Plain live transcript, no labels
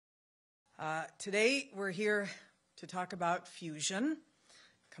Today we're here to talk about fusion,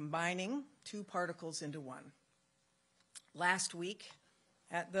 combining two particles into one. Last week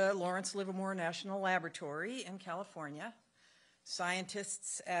at the Lawrence Livermore National Laboratory in California,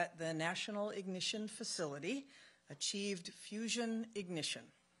 scientists at the National Ignition Facility achieved fusion ignition.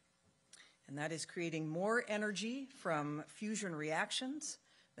 And that is creating more energy from fusion reactions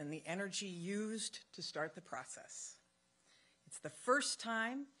than the energy used to start the process. It's the first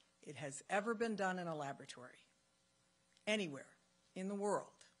time it has ever been done in a laboratory, anywhere in the world.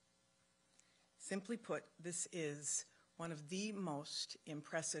 Simply put, this is one of the most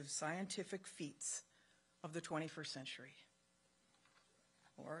impressive scientific feats of the 21st century.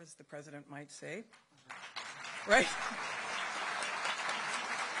 Or, as the president might say, right?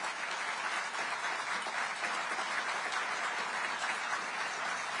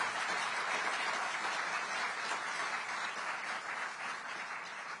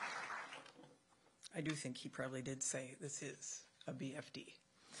 I do think he probably did say this is a BFD.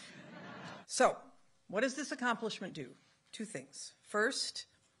 So, what does this accomplishment do? Two things. First,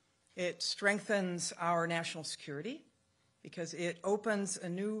 it strengthens our national security because it opens a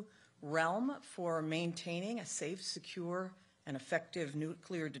new realm for maintaining a safe, secure, and effective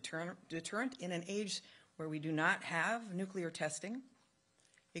nuclear deterrent in an age where we do not have nuclear testing.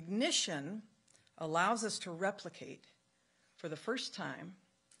 Ignition allows us to replicate, for the first time,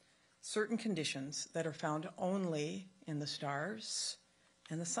 certain conditions that are found only in the stars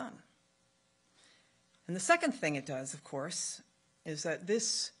and the sun. And the second thing it does, of course, is that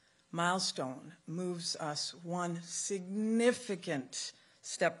this milestone moves us one significant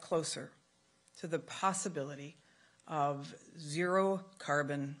step closer to the possibility of zero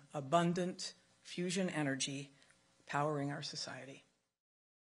carbon, abundant fusion energy powering our society.